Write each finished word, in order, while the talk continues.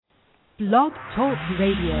Blog Talk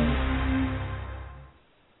Radio.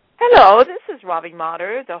 Hello, this is Robbie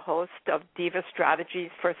Motter, the host of Diva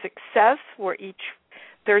Strategies for Success. We're each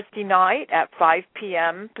Thursday night at 5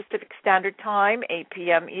 p.m. Pacific Standard Time, 8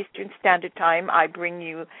 p.m. Eastern Standard Time. I bring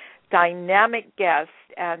you dynamic guests,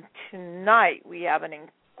 and tonight we have an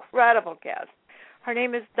incredible guest. Her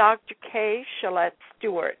name is Dr. Kay Shelette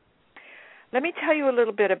Stewart. Let me tell you a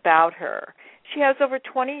little bit about her. She has over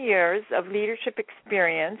 20 years of leadership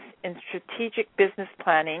experience in strategic business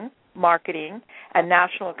planning, marketing, and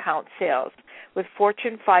national account sales with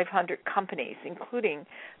Fortune 500 companies, including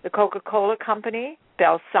the Coca-Cola Company,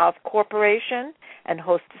 Bell South Corporation, and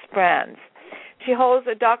Hostess Brands. She holds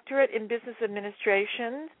a doctorate in business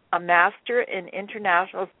administration, a master in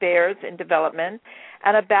international affairs and development,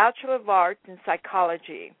 and a Bachelor of Arts in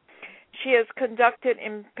psychology. She has conducted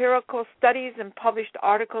empirical studies and published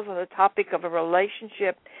articles on the topic of a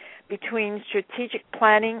relationship between strategic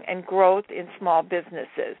planning and growth in small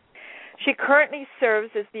businesses. She currently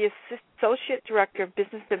serves as the Associate Director of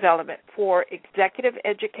Business Development for Executive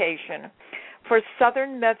Education for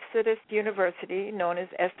Southern Methodist University, known as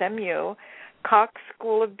SMU, Cox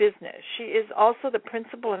School of Business. She is also the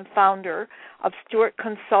principal and founder of Stewart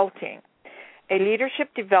Consulting, a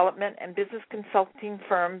leadership development and business consulting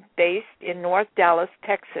firm based in North Dallas,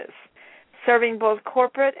 Texas, serving both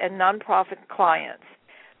corporate and nonprofit clients.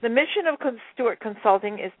 The mission of Stewart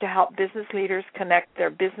Consulting is to help business leaders connect their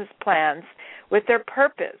business plans with their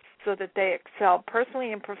purpose so that they excel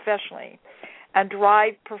personally and professionally and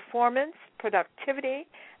drive performance, productivity,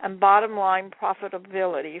 and bottom-line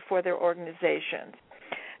profitability for their organizations.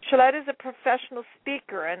 Shelette is a professional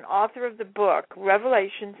speaker and author of the book,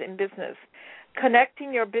 Revelations in Business,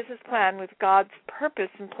 Connecting Your Business Plan with God's Purpose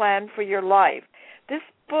and Plan for Your Life. This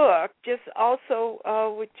book just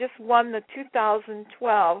won the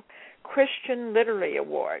 2012 Christian Literary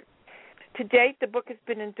Award. To date, the book has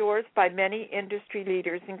been endorsed by many industry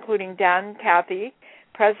leaders, including Dan Cathy,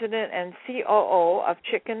 President and COO of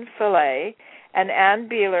Chick-fil-A, and Ann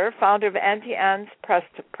Beeler, founder of Auntie Anne's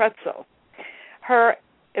Pretzel. Her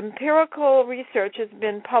empirical research has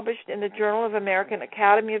been published in the Journal of American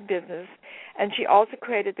Academy of Business, and she also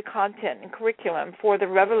created the content and curriculum for the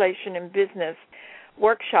Revelation in Business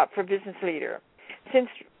workshop for business leaders. Since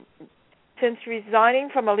resigning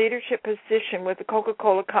from a leadership position with the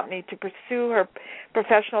Coca-Cola Company to pursue her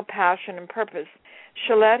professional passion and purpose,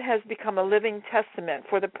 Shelette has become a living testament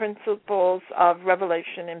for the principles of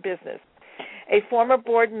Revelation in Business. A former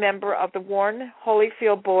board member of the Warren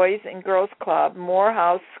Holyfield Boys and Girls Club,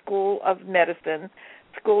 Morehouse School of Medicine,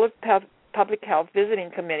 School of Public Health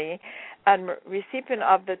Visiting Committee, and recipient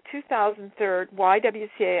of the 2003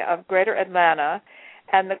 YWCA of Greater Atlanta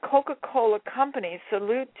and the Coca-Cola Company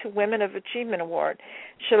Salute to Women of Achievement Award.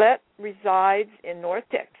 Shelette resides in North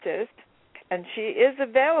Texas, and she is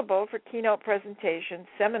available for keynote presentations,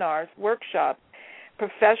 seminars, workshops,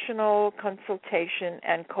 professional consultation,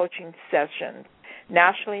 and coaching sessions,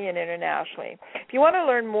 nationally and internationally. If you want to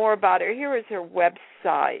learn more about her, here is her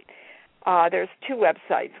website. There's two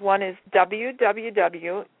websites. One is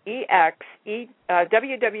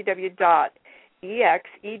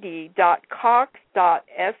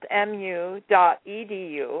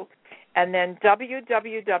www.exed.cox.smu.edu, and then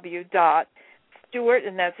www.stewart,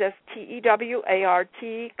 and that's STEWART,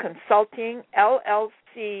 Consulting,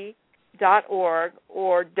 LLC.org,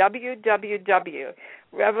 or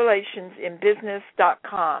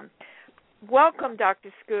www.revelationsinbusiness.com. Welcome,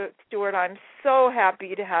 Dr. Stewart. I'm so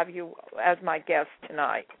happy to have you as my guest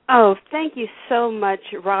tonight. Oh, thank you so much,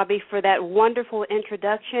 Robbie, for that wonderful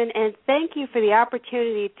introduction, and thank you for the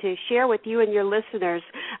opportunity to share with you and your listeners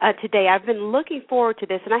today. I've been looking forward to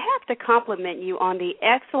this, and I have to compliment you on the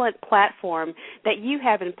excellent platform that you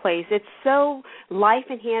have in place. It's so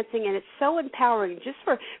life-enhancing, and it's so empowering just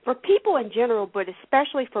for people in general, but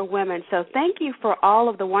especially for women. So thank you for all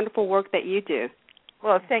of the wonderful work that you do.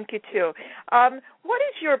 Well, thank you, too. What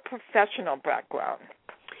is your professional background?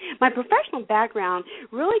 My professional background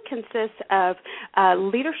really consists of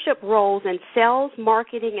leadership roles in sales,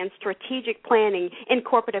 marketing, and strategic planning in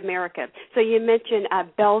corporate America. So you mentioned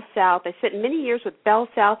Bell South. I spent many years with Bell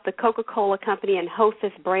South, the Coca-Cola Company, and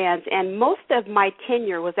Hostess Brands, and most of my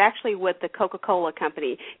tenure was actually with the Coca-Cola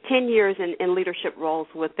Company, 10 years in leadership roles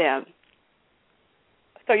with them.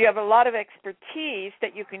 So you have a lot of expertise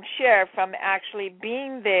that you can share from actually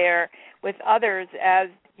being there with others as,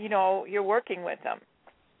 you know, you're working with them.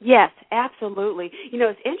 Yes, absolutely. You know,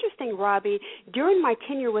 it's interesting, Robbie, during my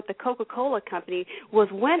tenure with the Coca-Cola Company was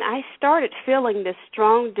when I started feeling this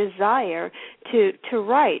strong desire to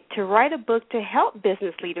write a book to help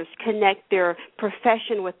business leaders connect their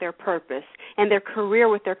profession with their purpose and their career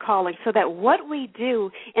with their calling, so that what we do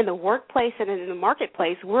in the workplace and in the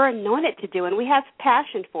marketplace, we're anointed to do, and we have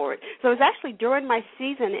passion for it. So it was actually during my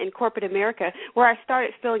season in corporate America where I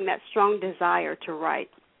started feeling that strong desire to write.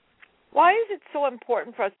 Why is it so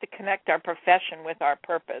important for us to connect our profession with our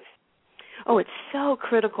purpose? Oh, it's so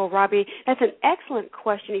critical, Robbie. That's an excellent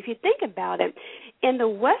question. If you think about it, in the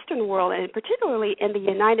Western world, and particularly in the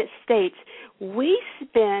United States, we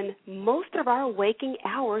spend most of our waking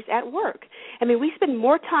hours at work. I mean, we spend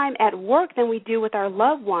more time at work than we do with our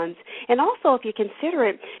loved ones. And also, if you consider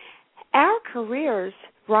it, our careers,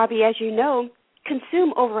 Robbie, as you know,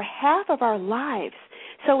 consume over half of our lives.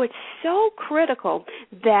 So it's so critical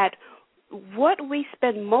that what we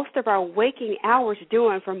spend most of our waking hours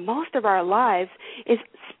doing for most of our lives is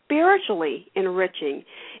spiritually enriching.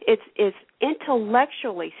 It's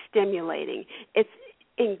intellectually stimulating. It's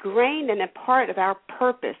ingrained and a part of our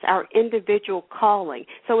purpose, our individual calling.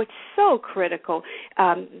 So it's so critical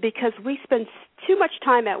because we spend too much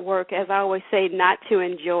time at work, as I always say, not to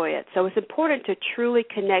enjoy it. So it's important to truly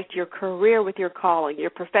connect your career with your calling, your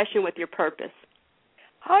profession with your purpose.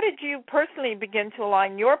 How did you personally begin to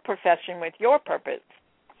align your profession with your purpose?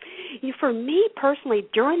 For me personally,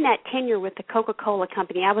 during that tenure with the Coca-Cola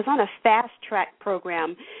Company, I was on a fast-track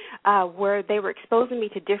program where they were exposing me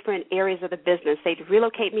to different areas of the business. They'd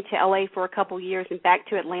relocate me to L.A. for a couple years and back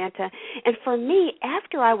to Atlanta. And for me,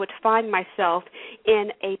 after I would find myself in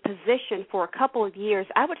a position for a couple of years,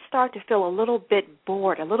 I would start to feel a little bit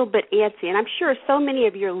bored, a little bit antsy. And I'm sure so many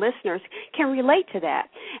of your listeners can relate to that.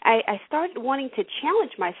 I started wanting to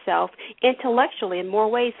challenge myself intellectually in more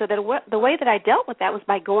ways, so that the way that I dealt with that was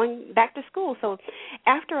by going back to school. So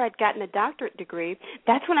after I'd gotten a doctorate degree,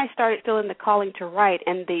 that's when I started feeling the calling to write.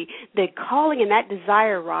 And the calling and that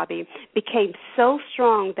desire, Robbie, became so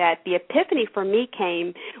strong that the epiphany for me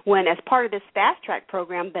came when, as part of this fast-track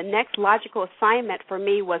program, the next logical assignment for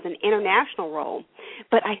me was an international role.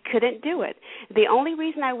 But I couldn't do it. The only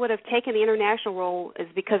reason I would have taken the international role is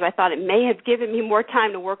because I thought it may have given me more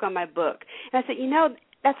time to work on my book. And I said,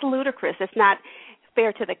 that's ludicrous. It's not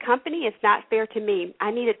fair to the company. It's not fair to me.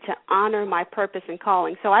 I needed to honor my purpose and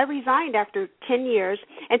calling. So I resigned after 10 years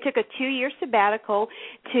and took a 2-year sabbatical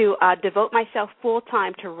to devote myself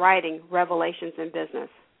full-time to writing Revelations in Business.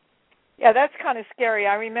 Yeah, that's kind of scary.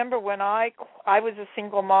 I remember when I was a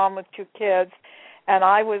single mom with 2 kids, and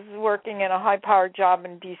I was working in a high-powered job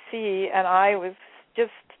in D.C., and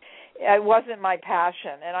it wasn't my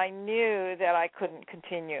passion, and I knew that I couldn't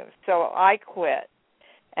continue. So I quit.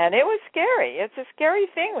 And it was scary. It's a scary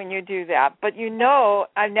thing when you do that. But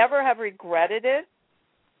I never have regretted it,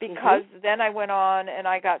 because then I went on and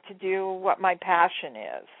I got to do what my passion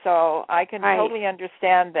is. So I can totally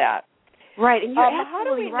understand that. Right. And you're how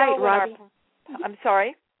do we absolutely know Robbie. I'm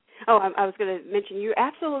sorry? Oh, I was going to mention, you're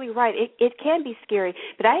absolutely right. It can be scary,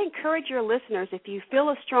 but I encourage your listeners, if you feel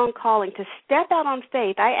a strong calling, to step out on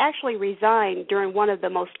faith. I actually resigned during one of the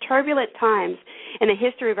most turbulent times in the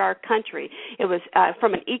history of our country. It was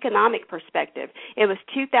from an economic perspective. It was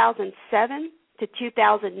 2007 to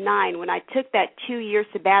 2009 when I took that 2-year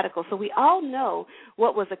sabbatical. So we all know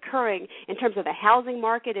what was occurring in terms of the housing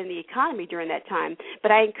market and the economy during that time.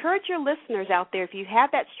 But I encourage your listeners out there, if you have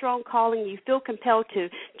that strong calling, you feel compelled to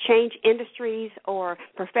change industries or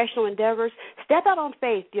professional endeavors, step out on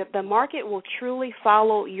faith. The market will truly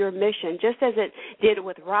follow your mission, just as it did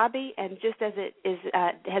with Robbie and just as it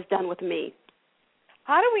has done with me.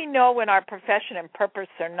 How do we know when our profession and purpose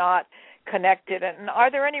are not connected, and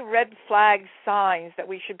are there any red flag signs that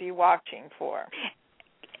we should be watching for?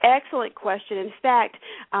 Excellent question. In fact,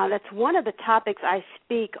 that's one of the topics I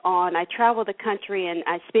speak on. I travel the country and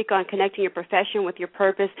I speak on connecting your profession with your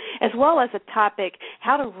purpose, as well as a topic,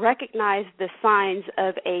 how to recognize the signs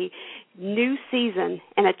of a new season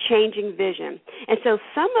and a changing vision. And so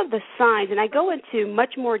some of the signs, and I go into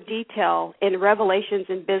much more detail in Revelations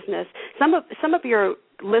in Business. Some of your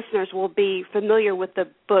listeners will be familiar with the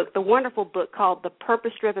wonderful book called The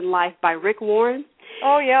Purpose-Driven Life by Rick Warren.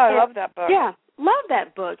 Oh, yeah, I love that book. Yeah, love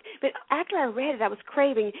that book. But after I read it, I was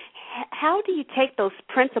craving, how do you take those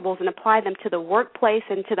principles and apply them to the workplace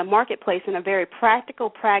and to the marketplace in a very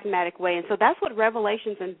practical, pragmatic way? And so that's what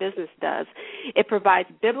Revelations in Business does. It provides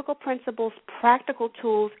biblical principles, practical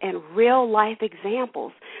tools, and real-life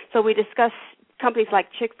examples. So we discuss companies like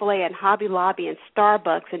Chick-fil-A and Hobby Lobby and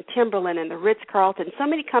Starbucks and Timberland and the Ritz-Carlton, so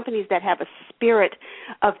many companies that have a spirit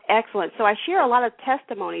of excellence. So I share a lot of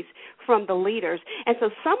testimonies from the leaders. And so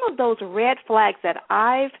some of those red flags that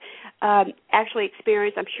I've actually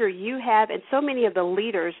experienced, I'm sure you have, and so many of the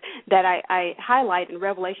leaders that I highlight in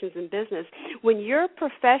Revelations in Business, when your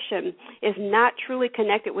profession is not truly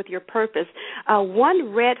connected with your purpose,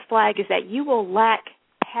 one red flag is that you will lack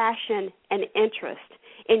passion and interest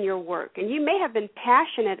in your work. And you may have been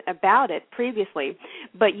passionate about it previously,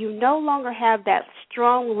 but you no longer have that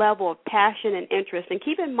strong level of passion and interest. And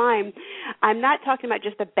keep in mind, I'm not talking about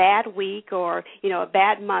just a bad week or, a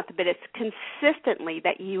bad month, but it's consistently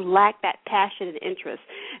that you lack that passion and interest.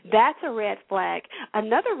 That's a red flag.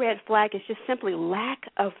 Another red flag is just simply lack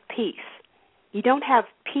of peace. You don't have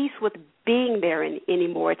peace with being there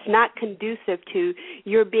anymore. It's not conducive to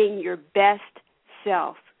your being your best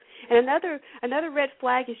self. And another red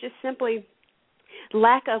flag is just simply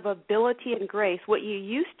lack of ability and grace. What you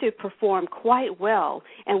used to perform quite well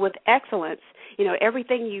and with excellence,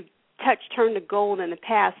 everything you touch turned to gold in the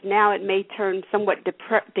past. Now it may turn somewhat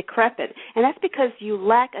decrepit, and that's because you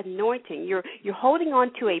lack anointing. You're holding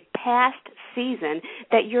on to a past season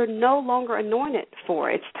that you're no longer anointed for.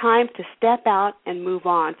 It's time to step out and move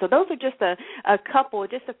on. So those are just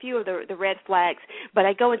a few of the red flags, but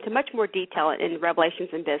I go into much more detail in Revelations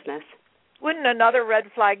in Business. Wouldn't another red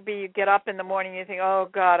flag be you get up in the morning and you think, oh,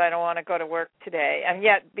 God, I don't want to go to work today? And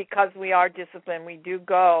yet, because we are disciplined, we do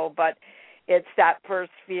go, but it's that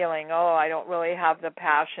first feeling, oh, I don't really have the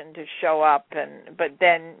passion to show up, but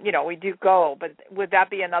then, we do go. But would that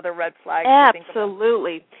be another red flag?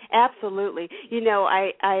 Absolutely. Absolutely.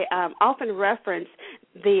 I often reference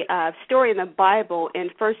the story in the Bible in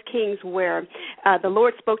 1 Kings where the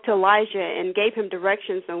Lord spoke to Elijah and gave him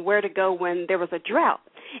directions on where to go when there was a drought.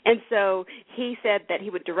 And so he said that he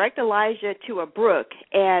would direct Elijah to a brook,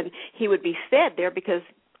 and he would be fed there because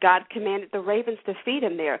God commanded the ravens to feed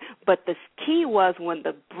him there. But the key was when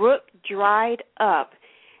the brook dried up,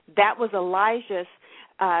 that was Elijah's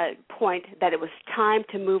point that it was time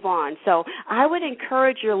to move on. So I would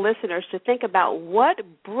encourage your listeners to think about what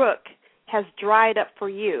brook has dried up for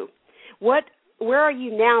you. Where are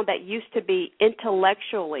you now that used to be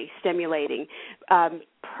intellectually stimulating,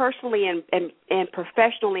 personally and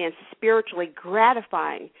professionally and spiritually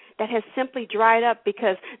gratifying, that has simply dried up?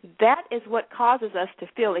 Because that is what causes us to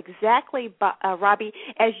feel exactly, Robbie,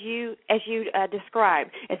 as you described.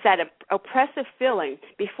 It's that oppressive feeling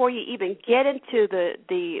before you even get into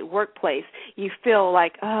the workplace. You feel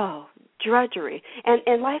like, oh, drudgery,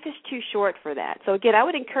 and life is too short for that. So again, I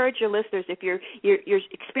would encourage your listeners, if you're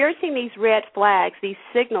experiencing these red flags, these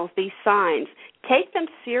signals, these signs, take them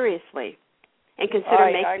seriously and consider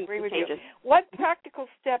making changes. What practical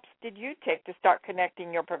steps did you take to start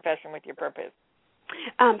connecting your profession with your purpose?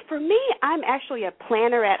 For me, I'm actually a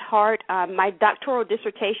planner at heart. My doctoral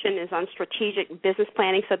dissertation is on strategic business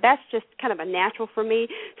planning, so that's just kind of a natural for me.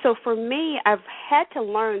 So for me, I've had to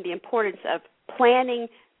learn the importance of planning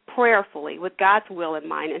prayerfully with God's will in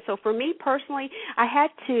mind. And so for me personally, I had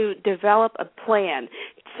to develop a plan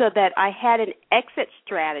so that I had an exit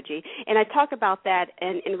strategy. And I talk about that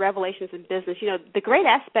in Revelations in Business. The great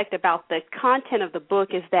aspect about the content of the book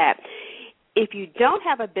is that if you don't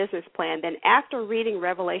have a business plan, then after reading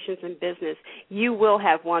Revelations in Business, you will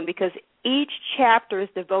have one, because each chapter is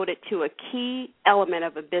devoted to a key element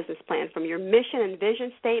of a business plan, from your mission and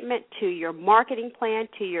vision statement to your marketing plan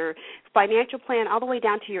to your financial plan, all the way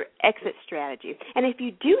down to your exit strategy. And if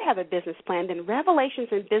you do have a business plan, then Revelations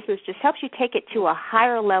in Business just helps you take it to a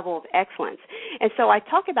higher level of excellence. And so I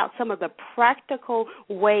talk about some of the practical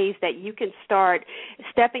ways that you can start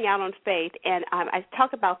stepping out on faith, and I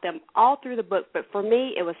talk about them all through the book. But for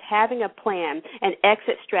me, it was having a plan, an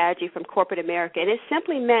exit strategy from corporate America. And it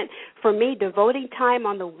simply meant, for me, devoting time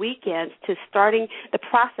on the weekends to starting the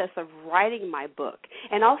process of writing my book,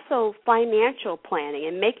 and also financial planning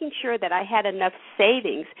and making sure that I had enough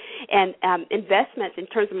savings and investments in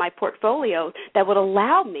terms of my portfolio that would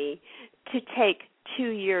allow me to take 2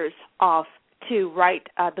 years off to write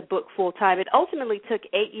the book full time. It ultimately took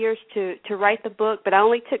 8 years to write the book, but I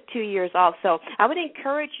only took 2 years off. So I would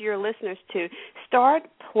encourage your listeners to start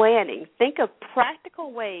planning. Think of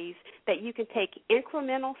practical ways that you can take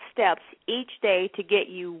incremental steps each day to get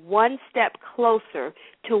you one step closer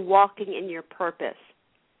to walking in your purpose.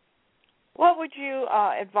 What would you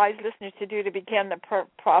advise listeners to do to begin the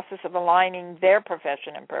process of aligning their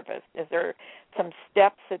profession and purpose? Is there some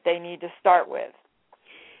steps that they need to start with?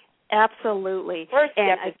 Absolutely. First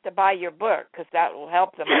step is to buy your book, because that will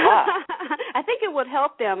help them a lot. I think it would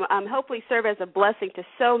help them, hopefully serve as a blessing to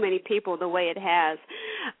so many people the way it has.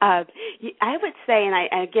 I would say, and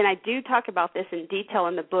I do talk about this in detail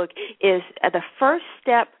in the book, is the first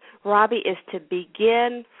step, Robbie, is to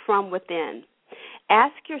begin from within.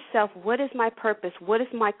 Ask yourself, what is my purpose? What is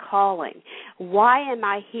my calling? Why am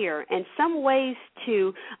I here? And some ways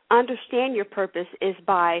to understand your purpose is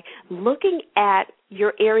by looking at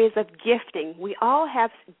your areas of gifting. We all have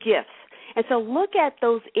gifts. And so look at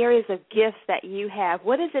those areas of gifts that you have.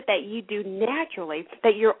 What is it that you do naturally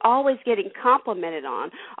that you're always getting complimented on?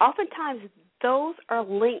 Oftentimes those are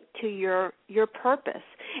linked to your purpose.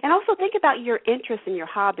 And also think about your interests and your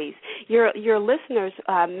hobbies. Your listeners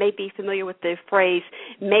may be familiar with the phrase,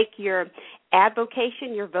 make your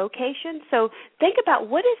advocation your vocation. So think about,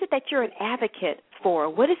 what is it that you're an advocate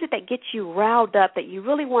for? What is it that gets you riled up, that you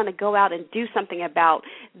really want to go out and do something about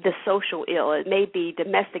the social ill? It may be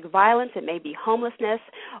domestic violence, it may be homelessness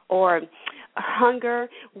or hunger.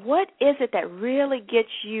 What is it that really gets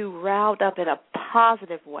you riled up in a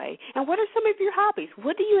positive way? And what are some of your hobbies?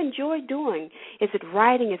 What do you enjoy doing? Is it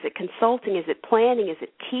writing? Is it consulting? Is it planning? Is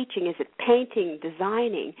it teaching? Is it painting,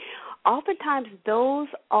 designing? Oftentimes those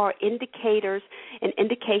are indicators and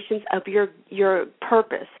indications of your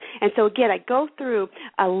purpose. And so, again, I go through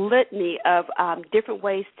a litany of different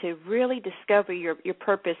ways to really discover your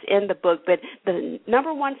purpose in the book. But the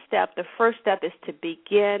number one step, the first step, is to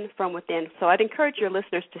begin from within. So I'd encourage your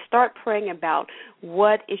listeners to start praying about,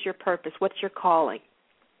 what is your purpose? What's your calling?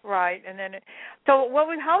 Right. And then, so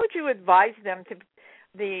how would you advise them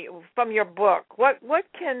from your book? What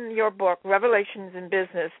can your book, Revelations in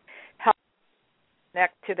Business, help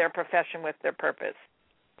connect to their profession with their purpose?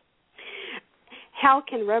 How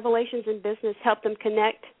can Revelations in Business help them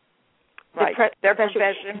connect their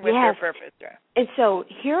profession with their purpose? Yeah. And so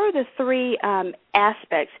here are the three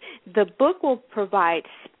aspects. The book will provide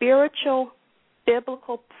spiritual,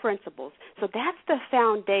 biblical principles. So that's the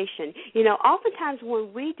foundation. Oftentimes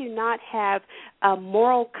when we do not have a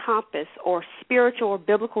moral compass or spiritual or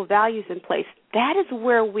biblical values in place, that is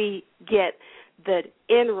where we get the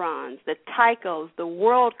Enrons, the Tychos, the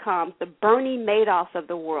WorldComs, the Bernie Madoffs of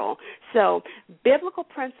the world. So biblical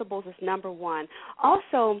principles is number one.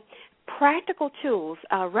 Also, practical tools.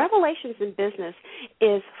 Revelations in Business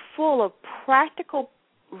is full of practical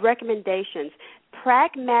recommendations,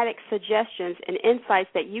 pragmatic suggestions and insights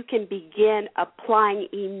that you can begin applying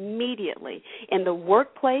immediately in the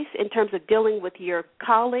workplace, in terms of dealing with your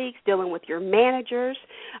colleagues, dealing with your managers,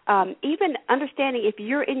 even understanding if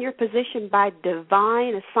you're in your position by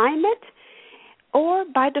divine assignment or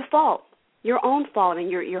by default, your own fault, and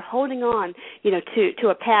you're holding on, to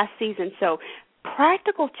a past season. So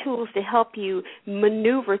practical tools to help you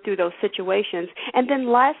maneuver through those situations. And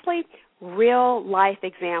then lastly, real-life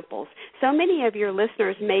examples. So many of your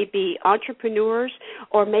listeners may be entrepreneurs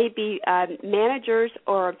or may be managers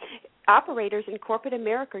or operators in corporate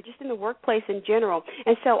America, or just in the workplace in general.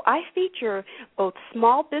 And so I feature both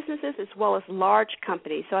small businesses as well as large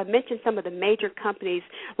companies. So I mentioned some of the major companies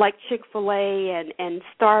like Chick-fil-A and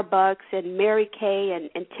Starbucks and Mary Kay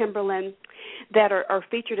and Timberland that are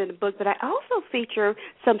featured in the book. But I also feature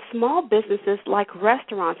some small businesses like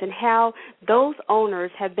restaurants and how those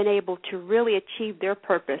owners have been able to really achieve their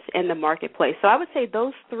purpose in the marketplace. So I would say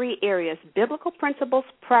those three areas: biblical principles,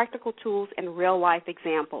 practical tools, and real-life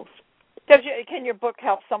examples. Can your book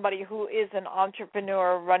help somebody who is an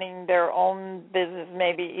entrepreneur running their own business,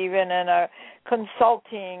 maybe even in a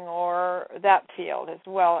consulting or that field as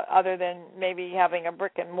well, other than maybe having a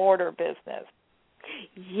brick-and-mortar business?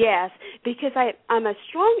 Yes, because I'm a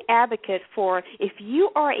strong advocate for, if you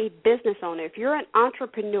are a business owner, if you're an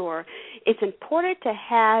entrepreneur, it's important to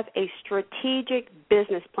have a strategic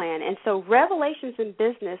business plan. And so Revelations in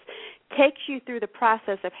Business takes you through the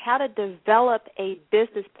process of how to develop a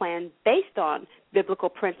business plan based on biblical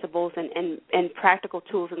principles and practical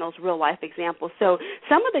tools and those real-life examples. So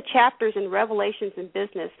some of the chapters in Revelations in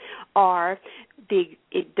Business are the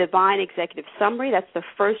Divine Executive Summary. That's the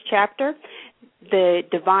first chapter. The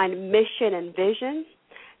Divine Mission and Vision,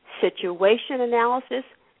 Situation Analysis,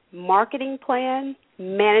 Marketing Plan,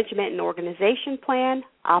 Management and Organization Plan,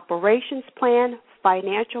 Operations Plan,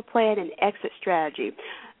 Financial Plan, and Exit Strategy.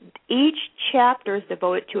 Each chapter is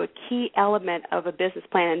devoted to a key element of a business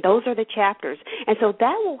plan, and those are the chapters. And so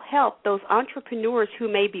that will help those entrepreneurs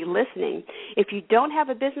who may be listening. If you don't have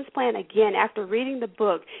a business plan, again, after reading the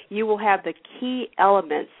book, you will have the key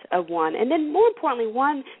elements of one. And then more importantly,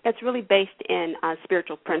 one that's really based in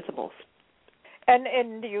spiritual principles.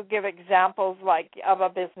 And do you give examples of a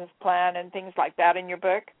business plan and things like that in your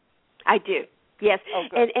book? I do. Yes, Oh,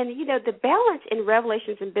 good. and you know, the balance in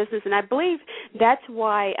Revelations in Business, and I believe that's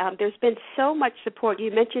why there's been so much support.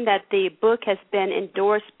 You mentioned that the book has been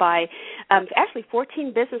endorsed by actually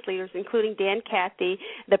 14 business leaders, including Dan Cathy,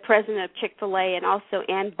 the president of Chick-fil-A, and also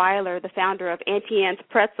Ann Byler, the founder of Auntie Anne's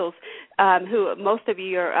Pretzels, who most of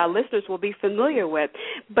your listeners will be familiar with.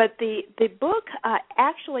 But the book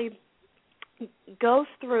actually goes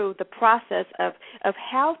through the process of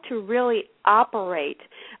how to really operate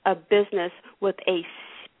a business with a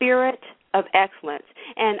spirit of excellence.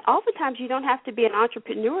 And oftentimes you don't have to be an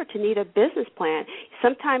entrepreneur to need a business plan.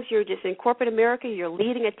 Sometimes you're just in corporate America, you're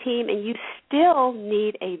leading a team, and you still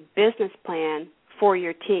need a business plan for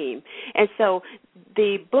your team. And so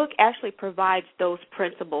the book actually provides those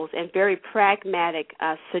principles and very pragmatic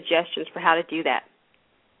suggestions for how to do that.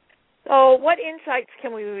 So what insights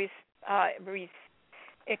can we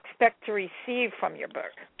expect to receive from your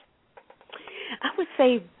book? I would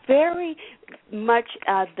say very much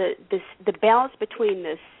the balance between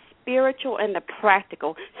the spiritual and the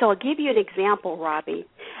practical. So I'll give you an example, Robbie.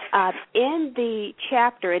 In the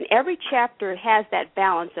chapter, and every chapter has that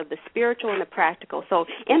balance of the spiritual and the practical. So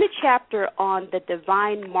in the chapter on the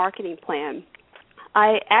divine marketing plan,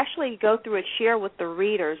 I actually go through and share with the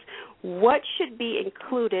readers what should be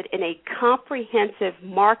included in a comprehensive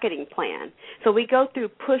marketing plan. So we go through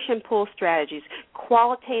push and pull strategies,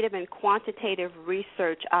 qualitative and quantitative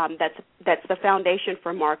research. That's the foundation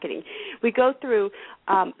for marketing. We go through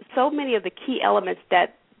so many of the key elements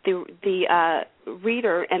that the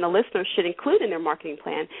reader and the listener should include in their marketing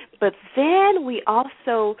plan. But then we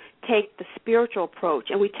also take the spiritual approach,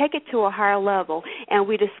 and we take it to a higher level, and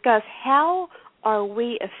we discuss how are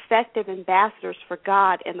we effective ambassadors for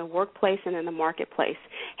God in the workplace and in the marketplace?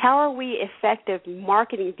 How are we effective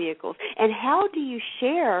marketing vehicles? And how do you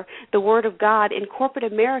share the Word of God in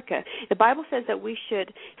corporate America? The Bible says that we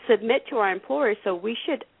should submit to our employers, so we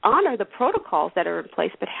should honor the protocols that are in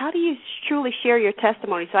place, but how do you truly share your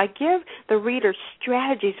testimony? So I give the readers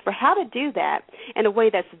strategies for how to do that in a way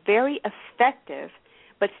that's very effective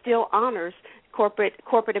but still honors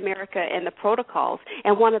corporate America and the protocols.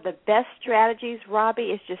 And one of the best strategies, Robbie,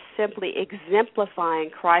 is just simply exemplifying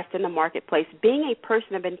Christ in the marketplace, being a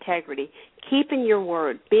person of integrity, keeping your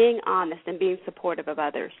word, being honest, and being supportive of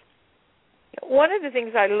others. One of the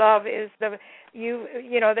things I love is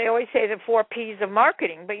you know, they always say the 4 P's of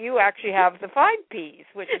marketing, but you actually have the 5 P's,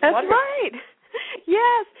 which is That's wonderful. right.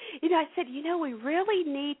 Yes. You know, I said, we really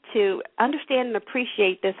need to understand and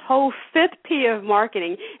appreciate this whole 5th P of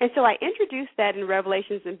marketing. And so I introduced that in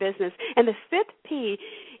Revelations in Business. And the 5th P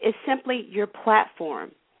is simply your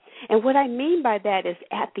platform. And what I mean by that is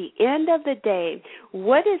at the end of the day,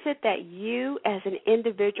 what is it that you as an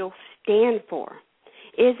individual stand for?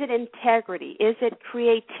 Is it integrity? Is it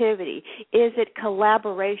creativity? Is it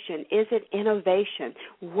collaboration? Is it innovation?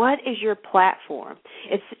 What is your platform?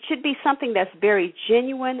 It should be something that's very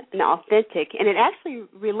genuine and authentic, and it actually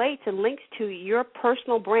relates and links to your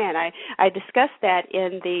personal brand. I discussed that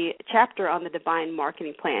in the chapter on the Divine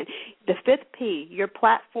Marketing Plan. The 5th P, your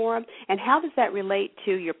platform, and how does that relate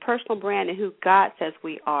to your personal brand and who God says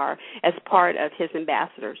we are as part of His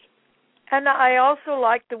ambassadors? And I also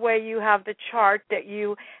like the way you have the chart that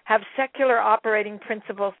you have secular operating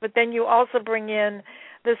principles, but then you also bring in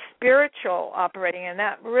the spiritual operating, and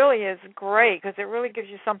that really is great because it really gives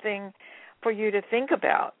you something for you to think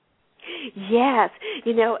about. Yes,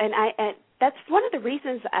 and that's one of the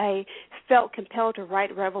reasons I felt compelled to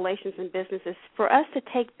write Revelations in Business is for us to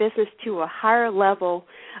take business to a higher level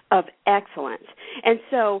of excellence. And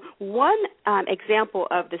so one example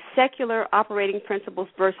of the secular operating principles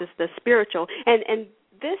versus the spiritual, and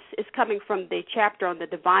this is coming from the chapter on the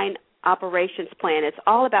Divine Operations Plan. It's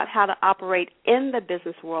all about how to operate in the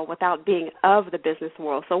business world without being of the business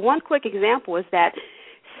world. So one quick example is that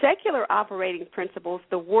secular operating principles,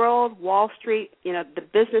 the world, Wall Street, the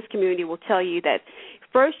business community will tell you that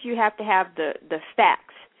first you have to have the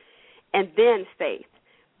facts and then faith.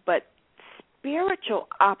 But spiritual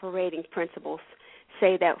operating principles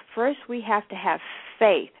say that first we have to have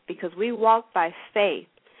faith because we walk by faith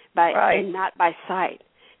and not by sight.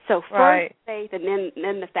 So first faith and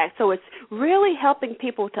then the facts. So it's really helping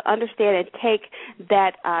people to understand and take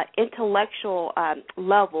that intellectual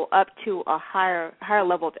level up to a higher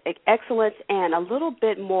level of excellence and a little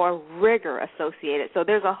bit more rigor associated. So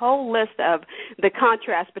there's a whole list of the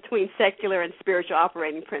contrast between secular and spiritual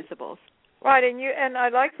operating principles. Right, and I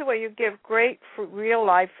like the way you give great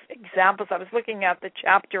real-life examples. I was looking at the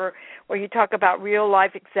chapter where you talk about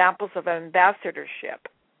real-life examples of ambassadorship.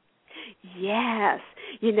 Yes.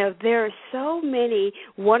 There are so many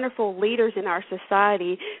wonderful leaders in our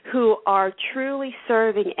society who are truly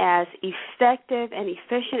serving as effective and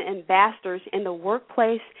efficient ambassadors in the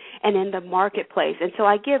workplace and in the marketplace. And so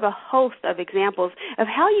I give a host of examples of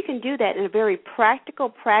how you can do that in a very practical,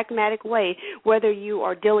 pragmatic way, whether you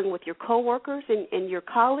are dealing with your coworkers and your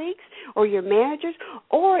colleagues or your managers,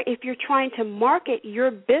 or if you're trying to market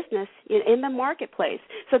your business in the marketplace.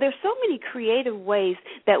 So there's so many creative ways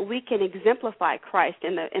that we can exemplify Christ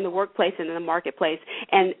in the workplace and in the marketplace,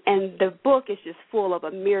 and the book is just full of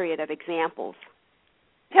a myriad of examples.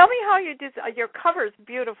 Tell me how you did. Your cover is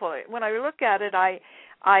beautiful. When I look at it, I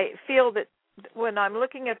feel that when I'm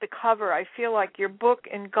looking at the cover, I feel like your book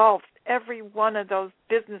engulfs every one of those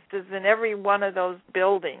businesses and every one of those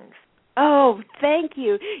buildings. Oh, thank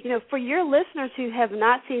you. For your listeners who have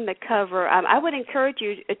not seen the cover, I would encourage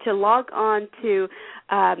you to log on to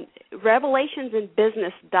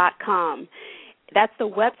revelationsinbusiness.com. That's the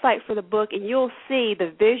website for the book, and you'll see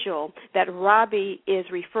the visual that Robbie is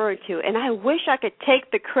referring to. And I wish I could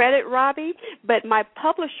take the credit, Robbie, but my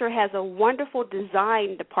publisher has a wonderful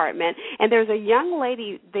design department, and there's a young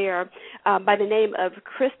lady there by the name of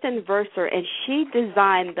Kristen Verser, and she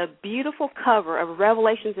designed the beautiful cover of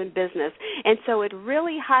Revelations in Business. And so it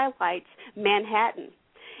really highlights Manhattan.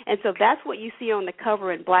 And so that's what you see on the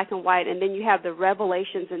cover in black and white, and then you have the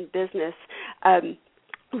Revelations in Business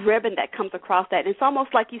ribbon that comes across that. It's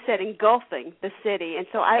almost like you said, engulfing the city. And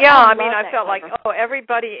so I felt like,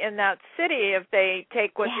 everybody in that city, if they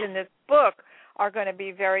take what's in this book, are going to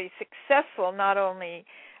be very successful, not only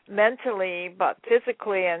mentally, but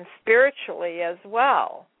physically and spiritually as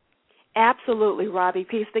well. Absolutely, Robbie.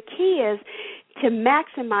 Because the key is to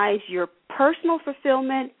maximize your personal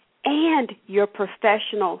fulfillment and your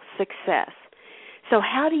professional success. So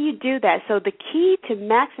how do you do that? So the key to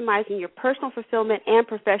maximizing your personal fulfillment and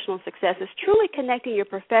professional success is truly connecting your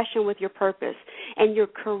profession with your purpose and your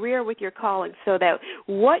career with your calling, so that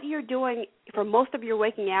what you're doing for most of your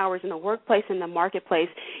waking hours in the workplace and the marketplace,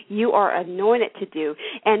 you are anointed to do.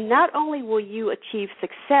 And not only will you achieve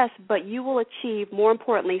success, but you will achieve, more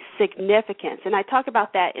importantly, significance. And I talk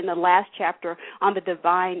about that in the last chapter on the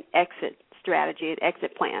divine exit strategy and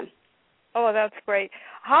exit plan. Oh, that's great.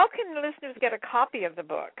 How can listeners get a copy of the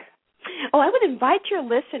book? Oh, I would invite your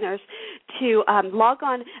listeners to log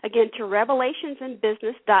on, again, to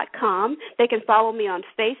revelationsinbusiness.com. They can follow me on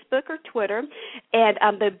Facebook or Twitter. And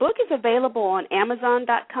the book is available on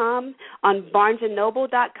Amazon.com, on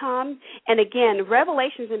BarnesandNoble.com. And again,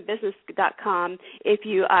 revelationsinbusiness.com, if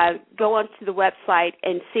you go onto the website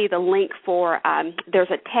and see the link for, there's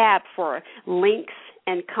a tab for links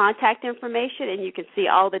and contact information, and you can see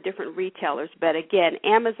all the different retailers. But again,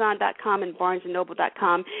 Amazon.com and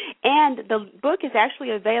BarnesandNoble.com. And the book is actually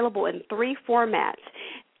available in 3 formats: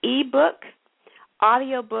 ebook,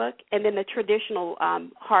 audiobook, and then the traditional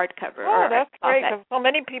hardcover. Oh, that's great. So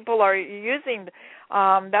many people are using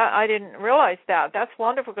that. I didn't realize that. That's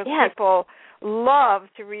wonderful, because people love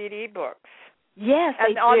to read ebooks. Yes,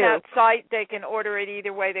 they do. And on that site, they can order it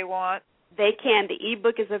either way they want. They can. The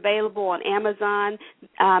ebook is available on Amazon.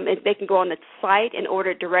 They can go on the site and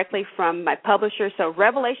order it directly from my publisher. So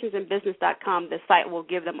revelationsinbusiness.com, the site will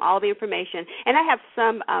give them all the information. And I have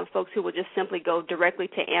some folks who will just simply go directly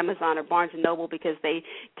to Amazon or Barnes & Noble, because they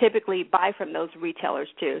typically buy from those retailers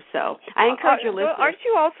too. So I encourage your listeners. Aren't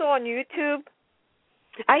you also on YouTube?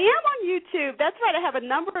 I am on YouTube. That's right. I have a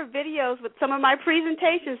number of videos with some of my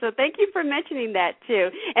presentations, so thank you for mentioning that,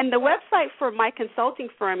 too. And the website for my consulting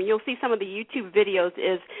firm, and you'll see some of the YouTube videos,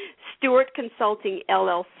 is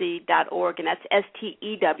StewartConsultingLLC.org, and that's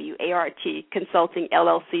STEWART,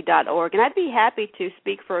 consultingllc.org. And I'd be happy to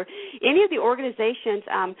speak for any of the organizations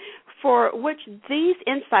for which these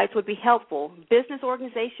insights would be helpful: business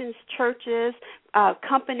organizations, churches,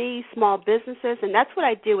 companies, small businesses, and that's what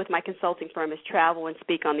I do with my consulting firm, is travel and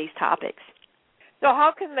speak on these topics. So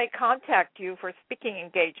how can they contact you for speaking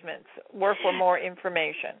engagements or for more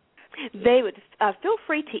information? They would feel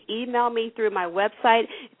free to email me through my website,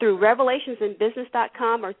 through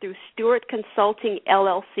revelationsinbusiness.com, or through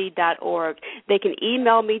StewartConsultingLLC.org. They can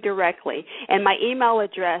email me directly, and my email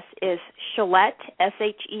address is Shelette,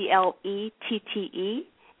 SHELETTE,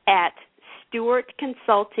 at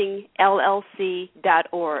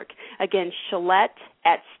StewartConsultingLLC.org. Again, Shelette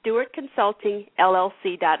at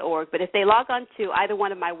StewartConsultingLLC.org. But if they log on to either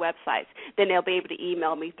one of my websites, then they'll be able to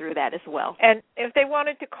email me through that as well. And if they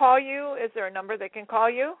wanted to call you, is there a number they can call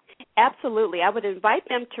you? Absolutely. I would invite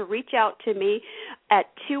them to reach out to me at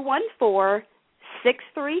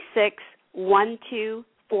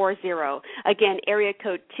 214-636-1240. Again, area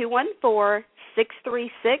code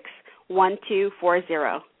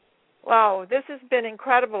 214-636-1240. Wow, this has been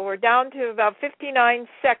incredible. We're down to about 59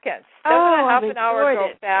 seconds. Doesn't half an hour go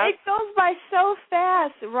fast? It goes by so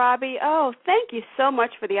fast, Robbie. Oh, thank you so much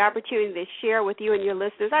for the opportunity to share with you and your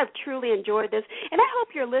listeners. I've truly enjoyed this, and I hope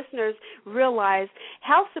your listeners realize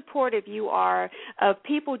how supportive you are of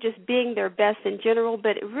people just being their best in general,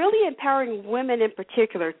 but really empowering women in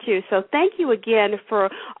particular, too. So thank you again for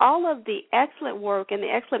all of the excellent work and the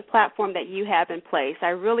excellent platform that you have in place. I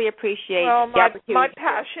really appreciate the opportunity. My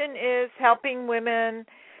passion is helping women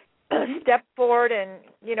step forward and,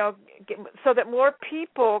 so that more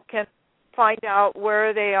people can find out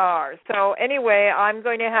where they are. So anyway, I'm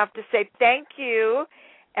going to have to say thank you.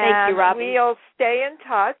 Thank you, Robbie. We'll stay in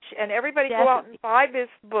touch. And everybody go out and buy this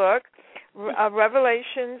book,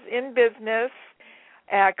 Revelations in Business,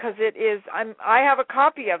 because it is. I have a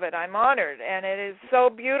copy of it. I'm honored, and it is so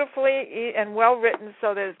beautifully and well written,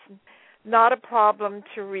 so that it's not a problem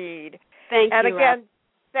to read. Thank you. And again,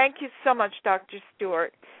 thank you so much, Dr.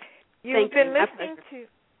 Stewart. You've been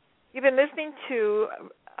listening to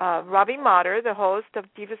Robbie Motter, the host of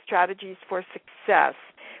Diva Strategies for Success,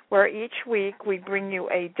 where each week we bring you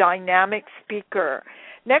a dynamic speaker.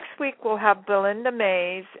 Next week we'll have Belinda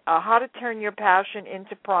Mays, How to Turn Your Passion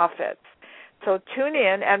into Profits. So tune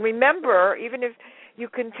in, and remember, even if you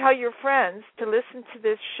can tell your friends to listen to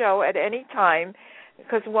this show at any time,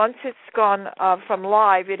 because once it's gone from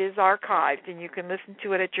live, it is archived, and you can listen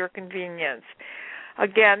to it at your convenience.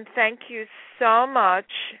 Again, thank you so much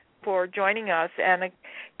for joining us. And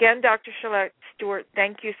again, Dr. Shalette Stewart,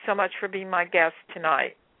 thank you so much for being my guest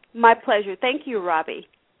tonight. My pleasure. Thank you, Robbie.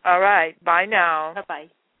 All right. Bye now.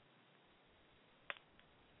 Bye-bye.